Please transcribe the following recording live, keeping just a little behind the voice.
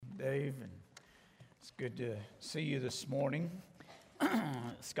Dave, and it's good to see you this morning.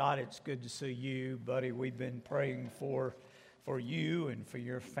 Scott, it's good to see you, buddy. We've been praying for you and for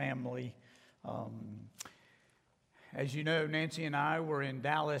your family. As you know, Nancy and I were in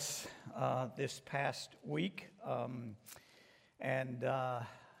Dallas this past week, and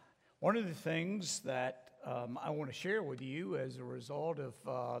one of the things that I want to share with you as a result of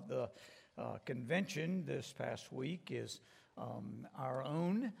the convention this past week is our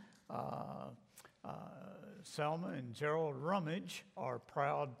own Selma and Gerald Rummage are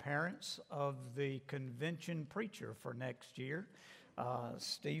proud parents of the convention preacher for next year.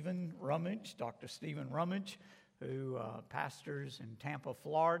 Stephen Rummage, Dr. Stephen Rummage, who pastors in Tampa,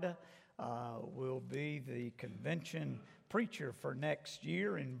 Florida, will be the convention preacher for next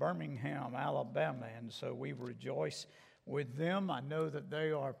year in Birmingham, Alabama. And so we rejoice with them. I know that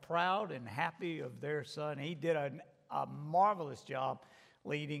they are proud and happy of their son. He did a marvelous job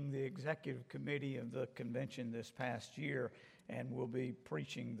leading the executive committee of the convention this past year, and will be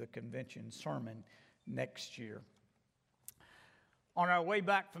preaching the convention sermon next year. On our way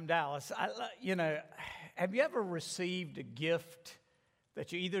back from Dallas, have you ever received a gift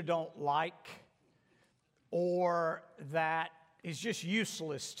that you either don't like or that is just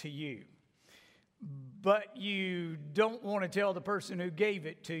useless to you, but you don't want to tell the person who gave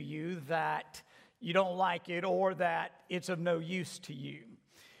it to you that you don't like it or that it's of no use to you?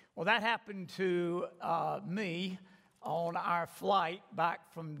 Well, that happened to me on our flight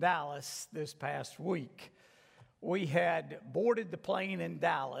back from Dallas this past week. We had boarded the plane in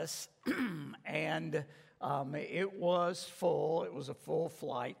Dallas, and it was full. It was a full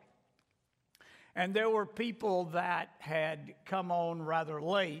flight. And there were people that had come on rather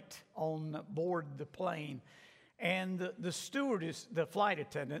late on board the plane. And the stewardess, the flight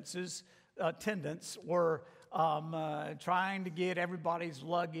attendants were trying to get everybody's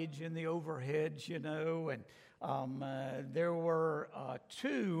luggage in the overheads, and there were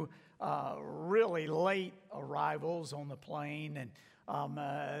two really late arrivals on the plane,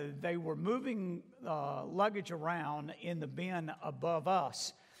 and they were moving luggage around in the bin above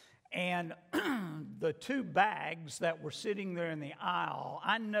us. And the two bags that were sitting there in the aisle,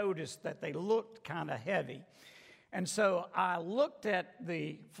 I noticed that they looked kind of heavy. And so I looked at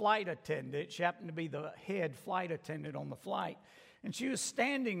the flight attendant. She happened to be the head flight attendant on the flight. And she was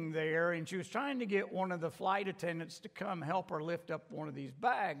standing there, and she was trying to get one of the flight attendants to come help her lift up one of these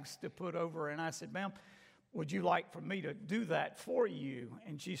bags to put over. And I said, "Ma'am, would you like for me to do that for you?"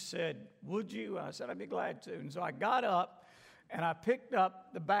 And she said, "Would you?" I said, "I'd be glad to." And so I got up, and I picked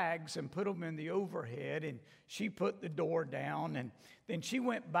up the bags and put them in the overhead, and she put the door down. And then she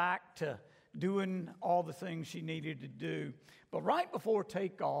went back to doing all the things she needed to do. But right before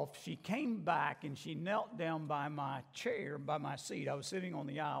takeoff, she came back and she knelt down by my chair, by my seat. I was sitting on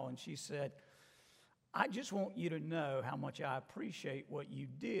the aisle, and she said, "I just want you to know how much I appreciate what you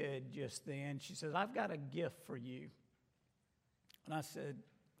did just then." She says, "I've got a gift for you." And I said,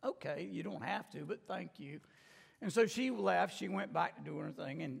 "Okay, you don't have to, but thank you." And so she left. She went back to doing her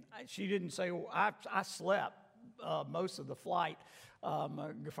thing, and she didn't say, well, I slept most of the flight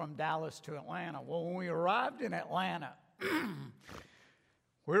from Dallas to Atlanta. Well, when we arrived in Atlanta,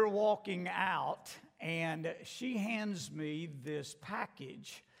 we were walking out, and she hands me this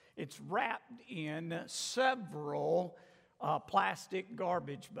package. It's wrapped in several plastic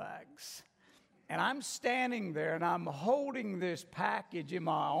garbage bags. And I'm standing there, and I'm holding this package in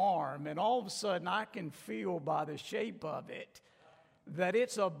my arm, and all of a sudden I can feel by the shape of it that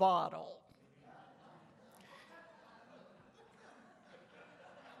it's a bottle.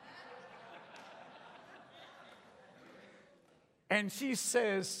 And she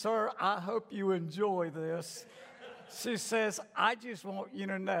says, "Sir, I hope you enjoy this." She says, "I just want you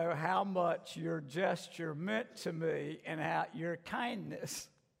to know how much your gesture meant to me and how your kindness."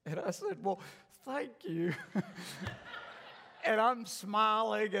 And I said, "Well, thank you." And I'm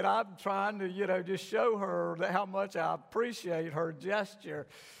smiling, and I'm trying to, just show her how much I appreciate her gesture.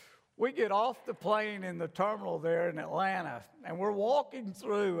 We get off the plane in the terminal there in Atlanta, and we're walking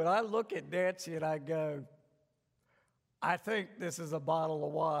through, and I look at Nancy and I go, "I think this is a bottle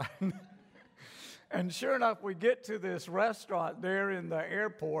of wine." And sure enough, we get to this restaurant there in the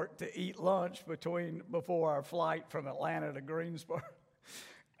airport to eat lunch before our flight from Atlanta to Greensboro.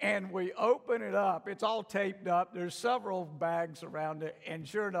 And we open it up. It's all taped up. There's several bags around it. And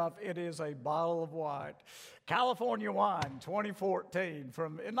sure enough, it is a bottle of wine. California Wine 2014.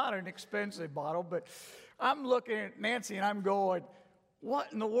 Not an expensive bottle, but I'm looking at Nancy and I'm going,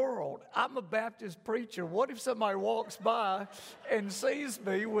 what in the world? I'm a Baptist preacher. What if somebody walks by and sees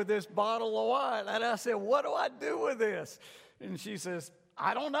me with this bottle of wine? And I said, what do I do with this? And she says,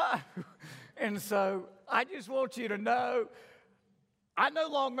 I don't know. And so I just want you to know, I no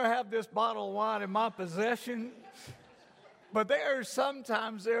longer have this bottle of wine in my possession, but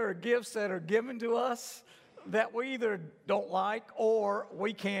sometimes there are gifts that are given to us that we either don't like or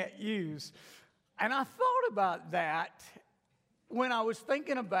we can't use. And I thought about that when I was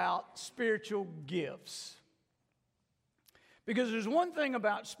thinking about spiritual gifts. Because there's one thing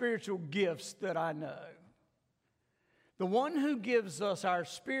about spiritual gifts that I know. The one who gives us our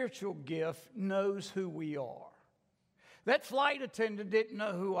spiritual gift knows who we are. That flight attendant didn't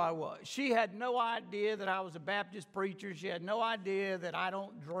know who I was. She had no idea that I was a Baptist preacher. She had no idea that I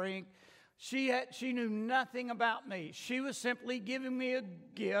don't drink. She knew nothing about me. She was simply giving me a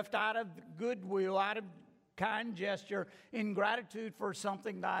gift out of goodwill, out of kind gesture, in gratitude for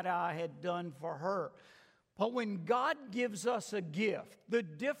something that I had done for her. But when God gives us a gift, the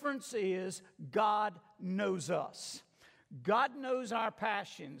difference is God knows us. God knows our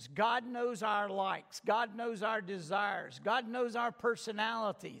passions. God knows our likes. God knows our desires. God knows our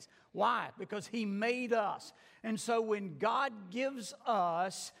personalities. Why? Because He made us. And so when God gives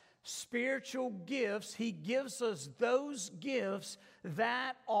us spiritual gifts, He gives us those gifts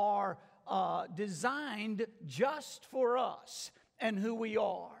that are designed just for us and who we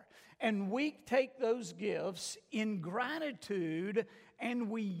are. And we take those gifts in gratitude and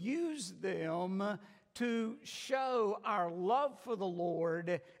we use them to show our love for the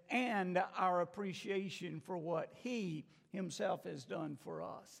Lord and our appreciation for what He Himself has done for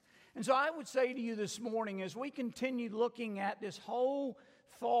us. And so I would say to you this morning, as we continue looking at this whole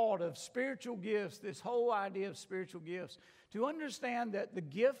thought of spiritual gifts, this whole idea of spiritual gifts, to understand that the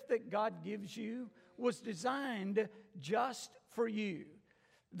gift that God gives you was designed just for you.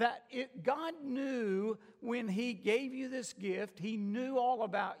 That God knew when He gave you this gift, He knew all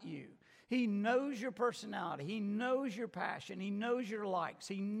about you. He knows your personality. He knows your passion. He knows your likes.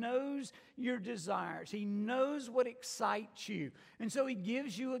 He knows your desires. He knows what excites you. And so He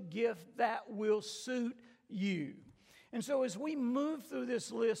gives you a gift that will suit you. And so as we move through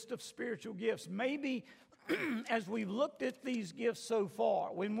this list of spiritual gifts, maybe as we've looked at these gifts so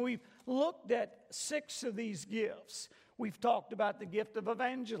far, when we've looked at 6 of these gifts, we've talked about the gift of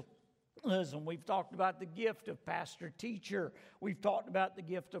evangelism. We've talked about the gift of pastor-teacher. We've talked about the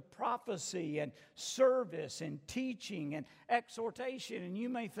gift of prophecy and service and teaching and exhortation. And you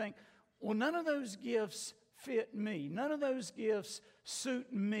may think, well, none of those gifts fit me. None of those gifts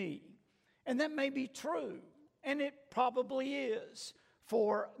suit me. And that may be true. And it probably is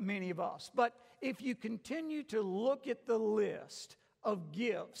for many of us. But if you continue to look at the list of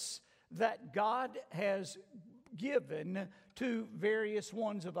gifts that God has given to various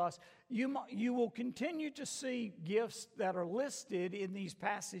ones of us, you will continue to see gifts that are listed in these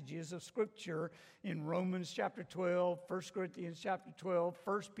passages of Scripture in Romans chapter 12, 1 Corinthians chapter 12,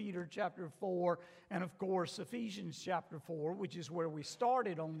 1 Peter chapter 4, and of course Ephesians chapter 4, which is where we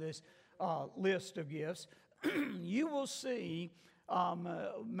started on this list of gifts. You will see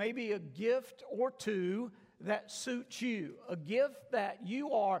maybe a gift or two that suits you, a gift that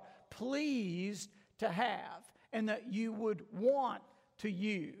you are pleased to have and that you would want to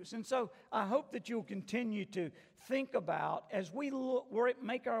use. And so I hope that you'll continue to think about, as we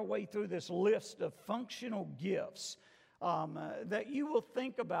make our way through this list of functional gifts, that you will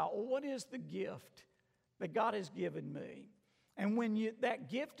think about, well, what is the gift that God has given me? And when that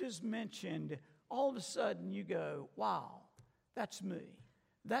gift is mentioned, all of a sudden you go, wow, that's me.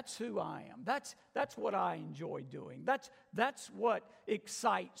 That's who I am. That's what I enjoy doing. That's what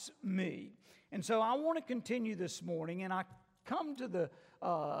excites me. And so I want to continue this morning, and I come to the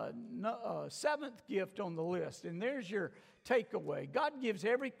 7th gift on the list, and there's your takeaway. God gives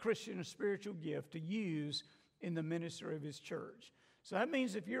every Christian a spiritual gift to use in the ministry of His church. So that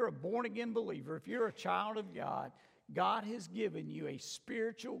means if you're a born-again believer, if you're a child of God, God has given you a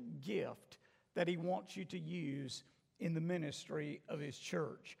spiritual gift that He wants you to use in the ministry of His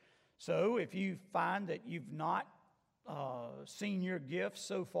church. So if you find that you've not seen your gift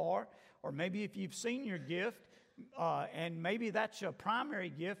so far, or maybe if you've seen your gift, and maybe that's a primary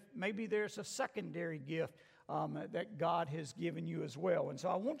gift, maybe there's a secondary gift that God has given you as well. And so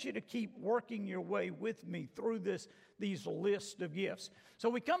I want you to keep working your way with me through these lists of gifts. So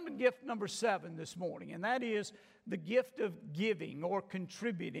we come to gift number 7 this morning, and that is the gift of giving or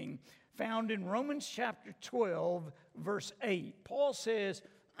contributing, found in Romans chapter 12, verse 8. Paul says,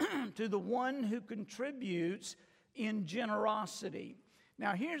 to the one who contributes in generosity.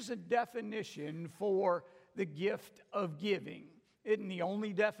 Now, here's a definition for the gift of giving. Isn't the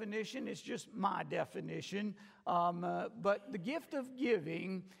only definition, it's just my definition. But the gift of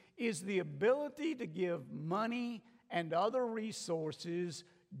giving is the ability to give money and other resources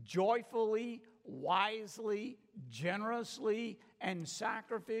joyfully, wisely, generously, and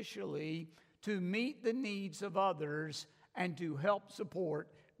sacrificially to meet the needs of others and to help support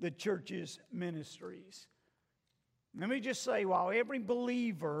the church's ministries. Let me just say, while every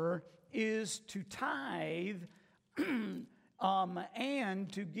believer is to tithe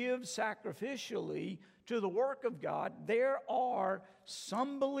and to give sacrificially to the work of God, there are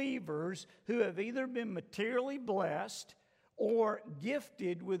some believers who have either been materially blessed or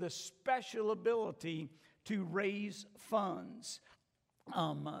gifted with a special ability to raise funds.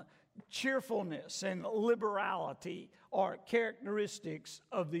 Cheerfulness and liberality are characteristics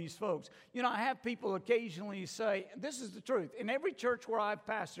of these folks. You know, I have people occasionally say, this is the truth. In every church where I've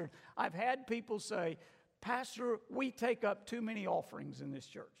pastored, I've had people say, Pastor, we take up too many offerings in this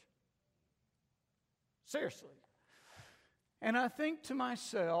church. Seriously. And I think to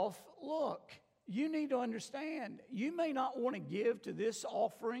myself, look, you need to understand, you may not want to give to this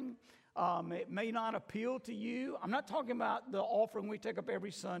offering. It may not appeal to you. I'm not talking about the offering we take up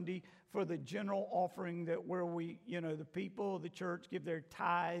every Sunday for the general offering that where we, the people of the church give their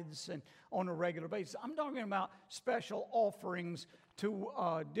tithes and on a regular basis. I'm talking about special offerings to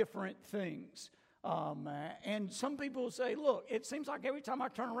different things. And some people say, look, it seems like every time I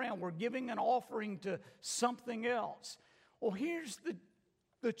turn around, we're giving an offering to something else. Well, here's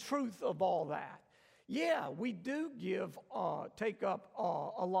the truth of all that. Yeah, we do take up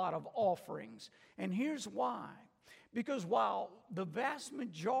a lot of offerings. And here's why. Because while the vast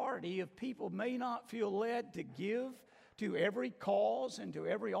majority of people may not feel led to give to every cause and to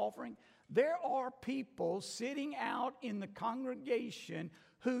every offering, there are people sitting out in the congregation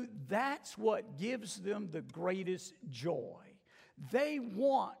who that's what gives them the greatest joy. They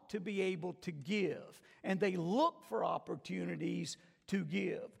want to be able to give, and they look for opportunities to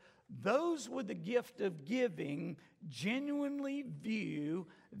give. Those with the gift of giving genuinely view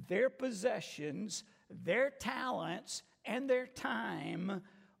their possessions, their talents, and their time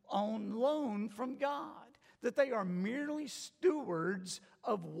on loan from God. That they are merely stewards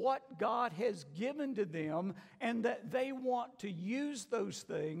of what God has given to them, and that they want to use those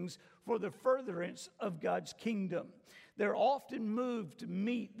things for the furtherance of God's kingdom. They're often moved to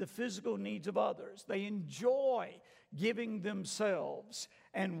meet the physical needs of others. They enjoy giving themselves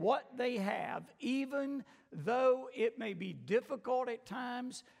and what they have, even though it may be difficult at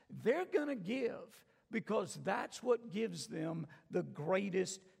times, they're going to give because that's what gives them the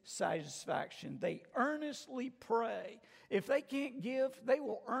greatest satisfaction. They earnestly pray. If they can't give, they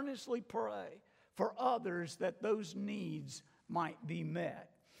will earnestly pray for others that those needs might be met.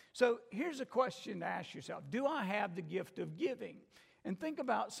 So here's a question to ask yourself. Do I have the gift of giving? And think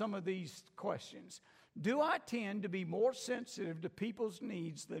about some of these questions. Do I tend to be more sensitive to people's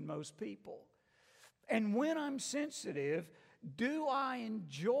needs than most people? And when I'm sensitive, do I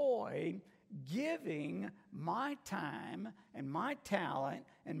enjoy giving my time and my talent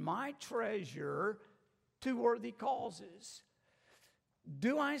and my treasure to worthy causes?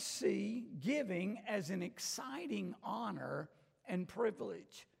 Do I see giving as an exciting honor and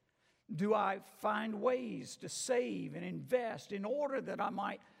privilege? Do I find ways to save and invest in order that I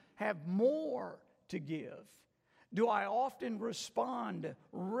might have more to give? Do I often respond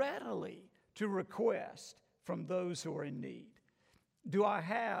readily to requests from those who are in need? Do I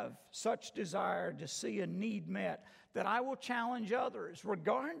have such desire to see a need met that I will challenge others,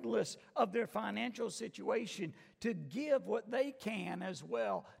 regardless of their financial situation, to give what they can as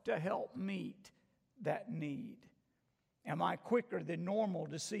well to help meet that need? Am I quicker than normal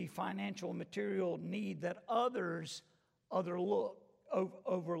to see financial and material need that others overlook?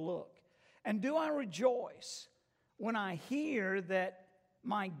 And do I rejoice when I hear that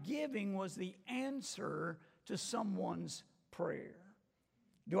my giving was the answer to someone's prayer?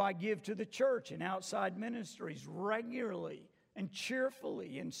 Do I give to the church and outside ministries regularly and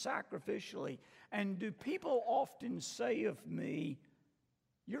cheerfully and sacrificially? And do people often say of me,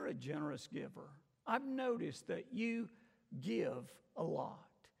 you're a generous giver? I've noticed that you give a lot.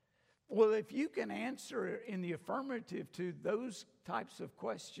 Well, if you can answer in the affirmative to those types of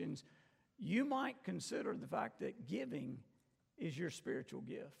questions, you might consider the fact that giving is your spiritual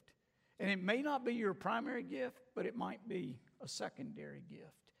gift. And it may not be your primary gift, but it might be a secondary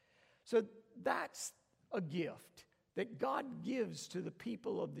gift. So that's a gift that God gives to the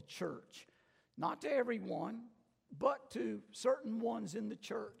people of the church. Not to everyone, but to certain ones in the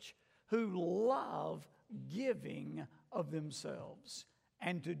church who love giving of themselves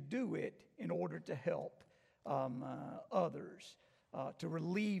and to do it in order to help others, to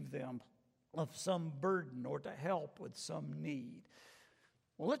relieve them of some burden or to help with some need.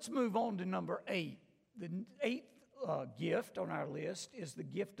 Well, let's move on to number 8. The 8th gift on our list is the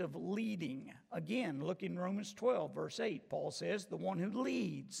gift of leading. Again, look in Romans 12, verse 8. Paul says, the one who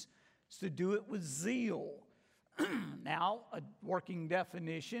leads is to do it with zeal. Now, a working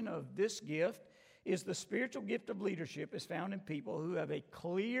definition of this gift is the spiritual gift of leadership is found in people who have a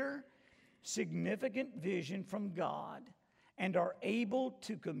clear, significant vision from God and are able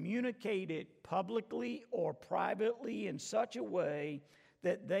to communicate it publicly or privately in such a way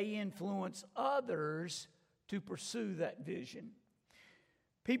that they influence others to pursue that vision.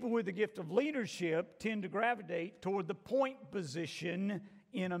 People with the gift of leadership tend to gravitate toward the point position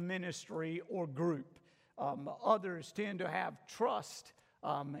in a ministry or group. Others tend to have trust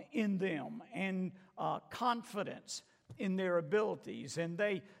in them and confidence in their abilities, and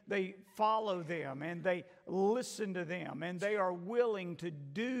they follow them and they listen to them and they are willing to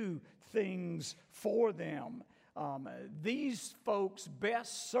do things for them. These folks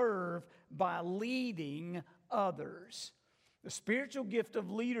best serve by leading others. The spiritual gift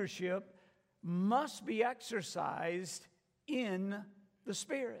of leadership must be exercised in the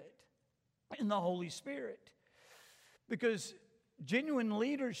Spirit, in the Holy Spirit. Because genuine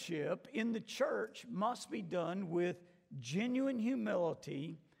leadership in the church must be done with genuine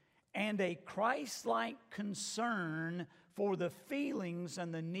humility and a Christ-like concern for the feelings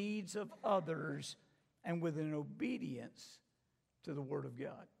and the needs of others, and with an obedience to the Word of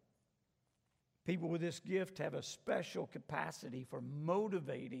God. People with this gift have a special capacity for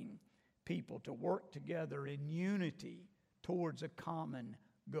motivating people to work together in unity towards a common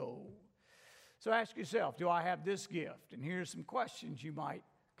goal. So ask yourself, do I have this gift? And here's some questions you might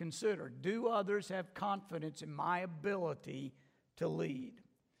consider. Do others have confidence in my ability to lead?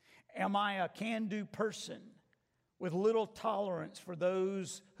 Am I a can-do person with little tolerance for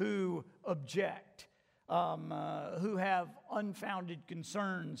those who object, who have unfounded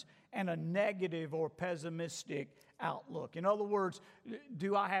concerns and a negative or pessimistic outlook? In other words,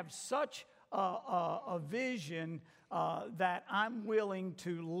 do I have such a vision that I'm willing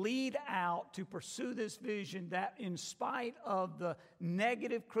to lead out to pursue this vision that in spite of the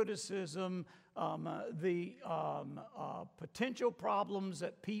negative criticism, the potential problems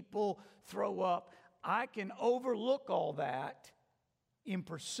that people throw up, I can overlook all that in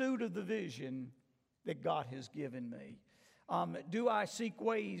pursuit of the vision that God has given me? Do I seek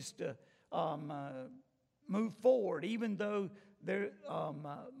ways to move forward even though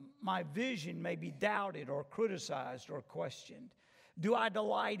my vision may be doubted or criticized or questioned? Do I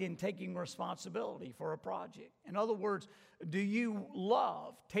delight in taking responsibility for a project? In other words, do you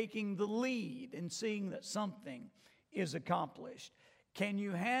love taking the lead and seeing that something is accomplished? Can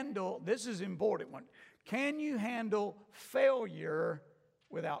you handle, this is an important one, can you handle failure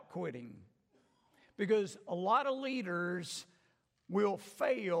without quitting? Because a lot of leaders will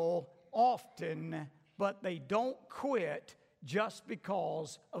fail often, but they don't quit just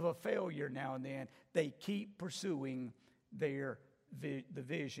because of a failure now and then. They keep pursuing the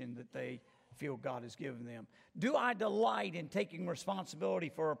vision that they feel God has given them. Do I delight in taking responsibility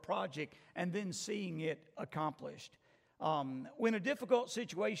for a project and then seeing it accomplished? When a difficult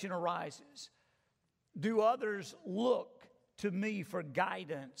situation arises, do others look to me for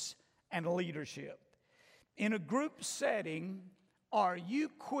guidance and leadership? In a group setting, are you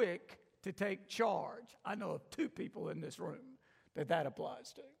quick to take charge? I know of 2 people in this room that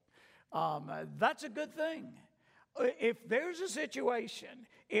applies to. That's a good thing. If there's a situation,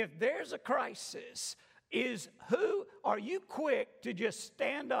 if there's a crisis, are you quick to just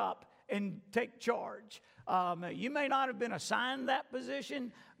stand up and take charge? You may not have been assigned that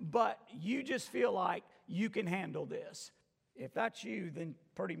position, but you just feel like you can handle this. If that's you, then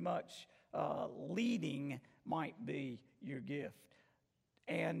pretty much leading might be your gift.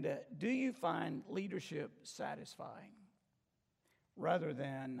 And do you find leadership satisfying rather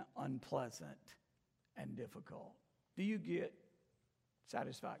than unpleasant and difficult? Do you get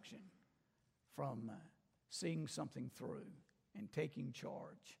satisfaction from seeing something through and taking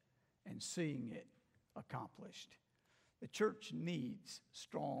charge and seeing it accomplished? The church needs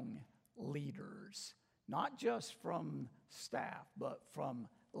strong leaders, not just from staff, but from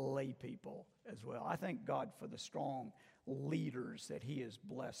lay people as well. I thank God for the strong leaders that He has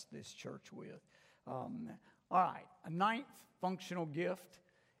blessed this church with. All right, a 9th functional gift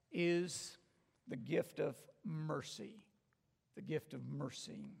is the gift of mercy. The gift of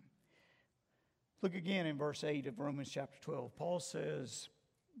mercy. Look again in verse 8 of Romans chapter 12. Paul says,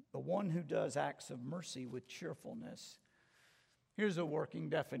 the one who does acts of mercy with cheerfulness. Here's a working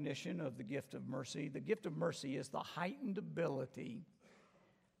definition of the gift of mercy. The gift of mercy is the heightened ability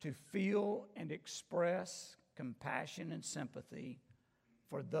to feel and express compassion and sympathy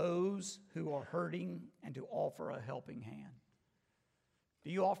for those who are hurting and to offer a helping hand? Do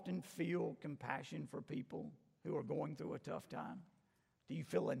you often feel compassion for people who are going through a tough time? Do you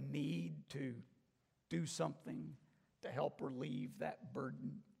feel a need to do something to help relieve that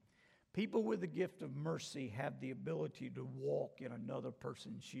burden? People with the gift of mercy have the ability to walk in another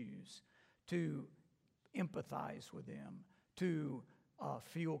person's shoes, to empathize with them, to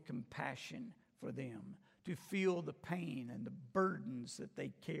feel compassion for them, to feel the pain and the burdens that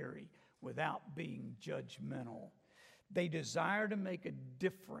they carry without being judgmental. They desire to make a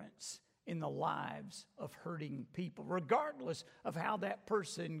difference in the lives of hurting people, regardless of how that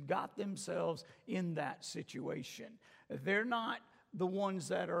person got themselves in that situation. They're not the ones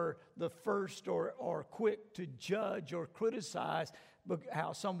that are the first or quick to judge or criticize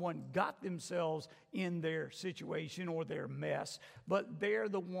how someone got themselves in their situation or their mess, but they're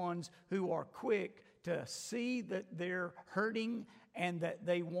the ones who are quick to see that they're hurting and that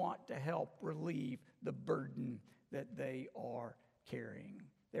they want to help relieve the burden that they are carrying.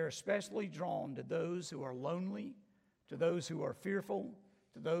 They're especially drawn to those who are lonely, to those who are fearful,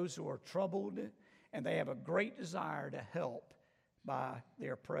 to those who are troubled, and they have a great desire to help by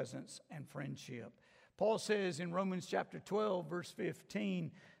their presence and friendship. Paul says in Romans chapter 12, verse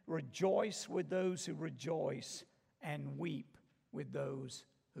 15, rejoice with those who rejoice and weep with those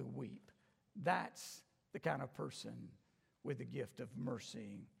who weep. That's the kind of person with the gift of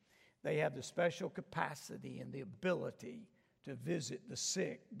mercy. They have the special capacity and the ability to visit the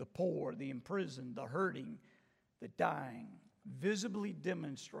sick, the poor, the imprisoned, the hurting, the dying, visibly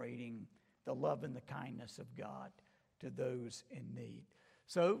demonstrating the love and the kindness of God to those in need.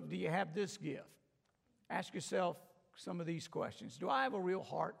 So, do you have this gift? Ask yourself some of these questions. Do I have a real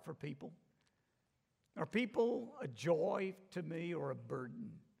heart for people? Are people a joy to me or a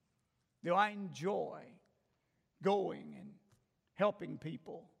burden? Do I enjoy going and helping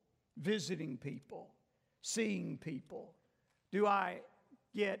people, visiting people, seeing people? Do I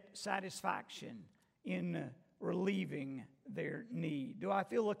get satisfaction in relieving their need? Do I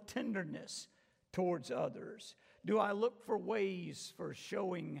feel a tenderness towards others? Do I look for ways for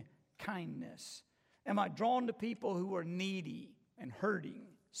showing kindness? Am I drawn to people who are needy and hurting,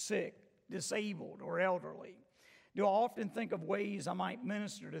 sick, disabled, or elderly? Do I often think of ways I might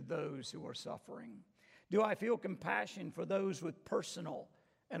minister to those who are suffering? Do I feel compassion for those with personal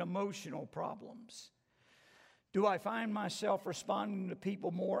and emotional problems? Do I find myself responding to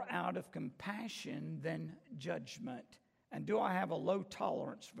people more out of compassion than judgment? And do I have a low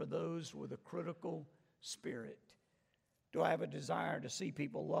tolerance for those with a critical spirit? Do I have a desire to see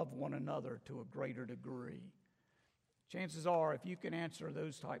people love one another to a greater degree? Chances are, if you can answer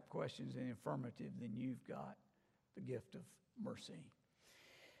those type questions in the affirmative, then you've got the gift of mercy.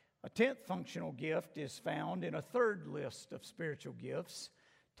 A 10th functional gift is found in a third list of spiritual gifts.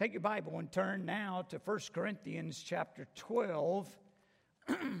 Take your Bible and turn now to 1 Corinthians chapter 12.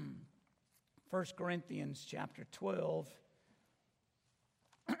 1 Corinthians chapter 12.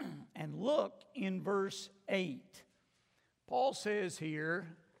 And look in verse 8. Paul says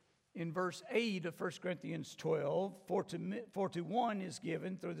here in verse 8 of 1 Corinthians 12, For to one is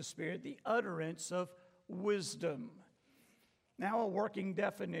given through the Spirit the utterance of wisdom. Now, a working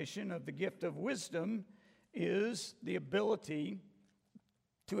definition of the gift of wisdom is the ability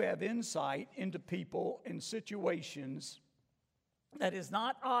to have insight into people and situations that is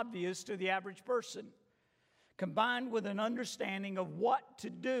not obvious to the average person, combined with an understanding of what to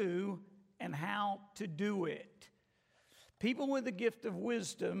do and how to do it. People with the gift of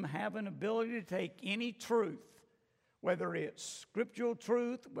wisdom have an ability to take any truth, whether it's scriptural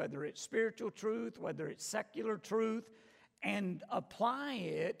truth, whether it's spiritual truth, whether it's secular truth, and apply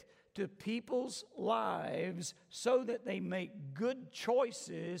it to people's lives so that they make good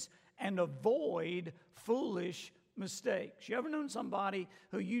choices and avoid foolish mistakes. You ever known somebody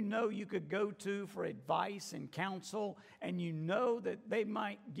who you know you could go to for advice and counsel, and you know that they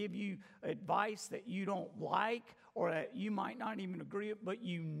might give you advice that you don't like or that you might not even agree with, but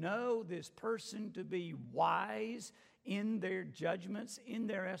you know this person to be wise in their judgments, in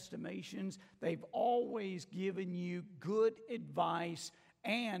their estimations? They've always given you good advice,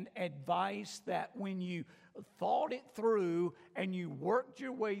 and advice that when you thought it through and you worked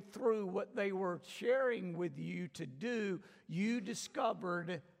your way through what they were sharing with you to do, you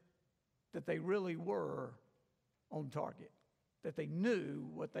discovered that they really were on target, that they knew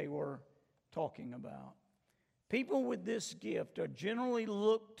what they were talking about. People with this gift are generally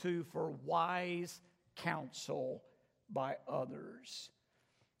looked to for wise counsel by others.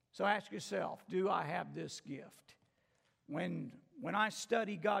 So ask yourself, do I have this gift? When I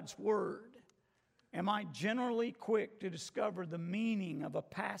study God's Word, Am I generally quick to discover the meaning of a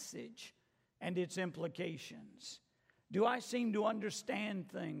passage and its implications? Do I seem to understand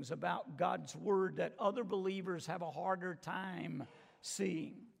things about God's Word that other believers have a harder time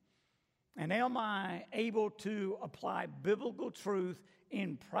seeing? And am I able to apply biblical truth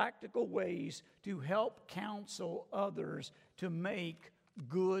in practical ways to help counsel others to make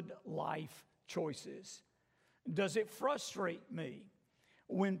good life choices? Does it frustrate me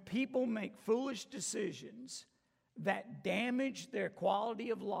when people make foolish decisions that damage their quality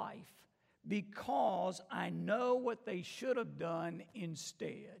of life because I know what they should have done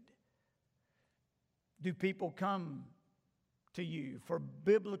instead? Do people come to you for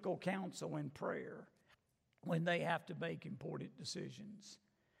biblical counsel and prayer when they have to make important decisions?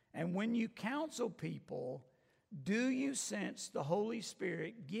 And when you counsel people, do you sense the Holy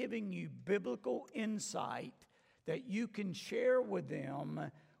Spirit giving you biblical insight that you can share with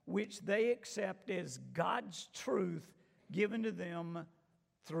them, which they accept as God's truth given to them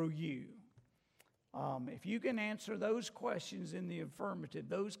through you? If you can answer those questions in the affirmative,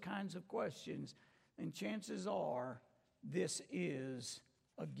 those kinds of questions, then chances are this is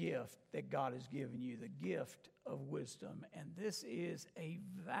a gift that God has given you, the gift of wisdom. And this is a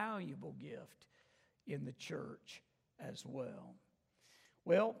valuable gift in the church as well.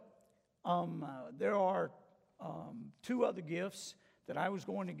 Well, there are two other gifts that I was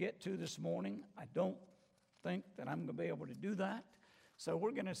going to get to this morning. I don't think that I'm going to be able to do that. So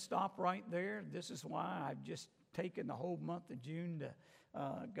we're going to stop right there. This is why I've just taken the whole month of June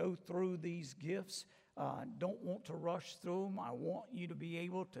to go through these gifts. Don't want to rush through them. I want you to be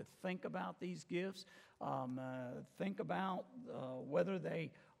able to think about these gifts. Think about whether they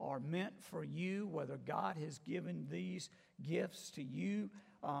are meant for you, whether God has given these gifts to you.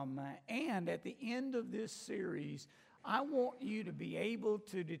 And at the end of this series, I want you to be able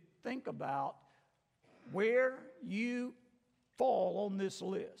to think about where you fall on this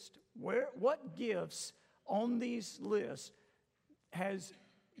list. What gifts on these lists has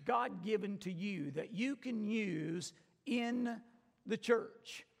God given to you that you can use in the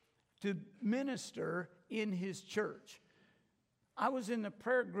church to minister in His church? I was in the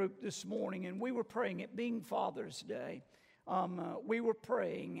prayer group this morning, and we were praying, it being Father's Day. We were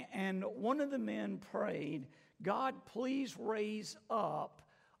praying, and one of the men prayed, God, please raise up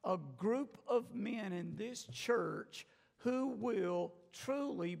a group of men in this church who will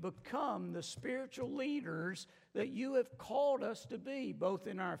truly become the spiritual leaders that you have called us to be, both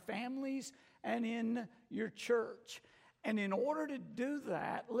in our families and in your church. And in order to do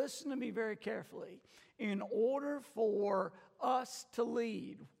that, listen to me very carefully. In order for us to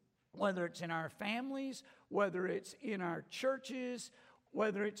lead, whether it's in our families, whether it's in our churches,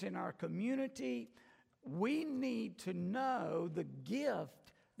 whether it's in our community, we need to know the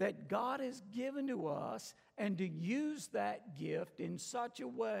gift that God has given to us and to use that gift in such a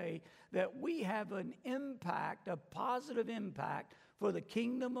way that we have an impact, a positive impact for the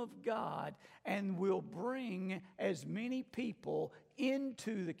kingdom of God, and will bring as many people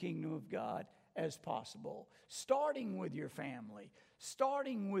into the kingdom of God as possible, starting with your family,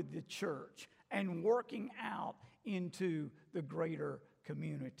 starting with the church, and working out into the greater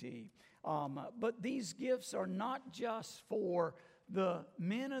community. But these gifts are not just for the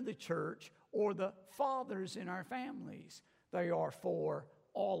men of the church or the fathers in our families. They are for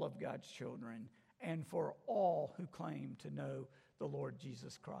all of God's children and for all who claim to know the Lord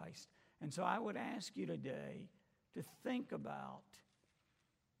Jesus Christ. And so I would ask you today to think about,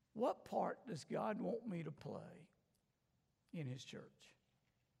 what part does God want me to play in His church?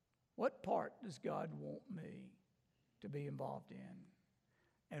 What part does God want me to be involved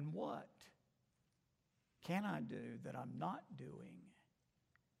in? And what can I do that I'm not doing?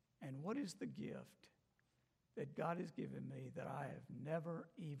 And what is the gift that God has given me that I have never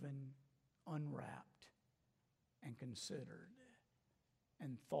even unwrapped and considered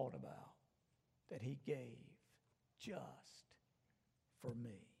and thought about, that He gave just for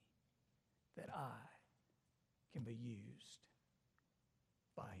me, that I can be used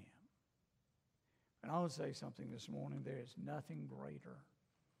by Him? And I will say something this morning. There is nothing greater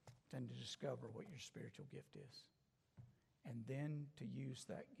than to discover what your spiritual gift is, and then to use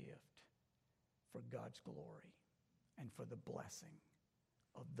that gift for God's glory and for the blessing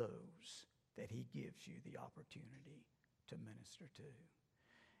of those that He gives you the opportunity to minister to.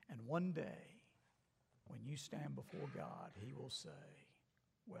 And one day, when you stand before God, He will say,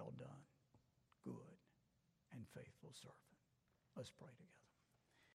 "Well done, good and faithful servant." Let's pray together.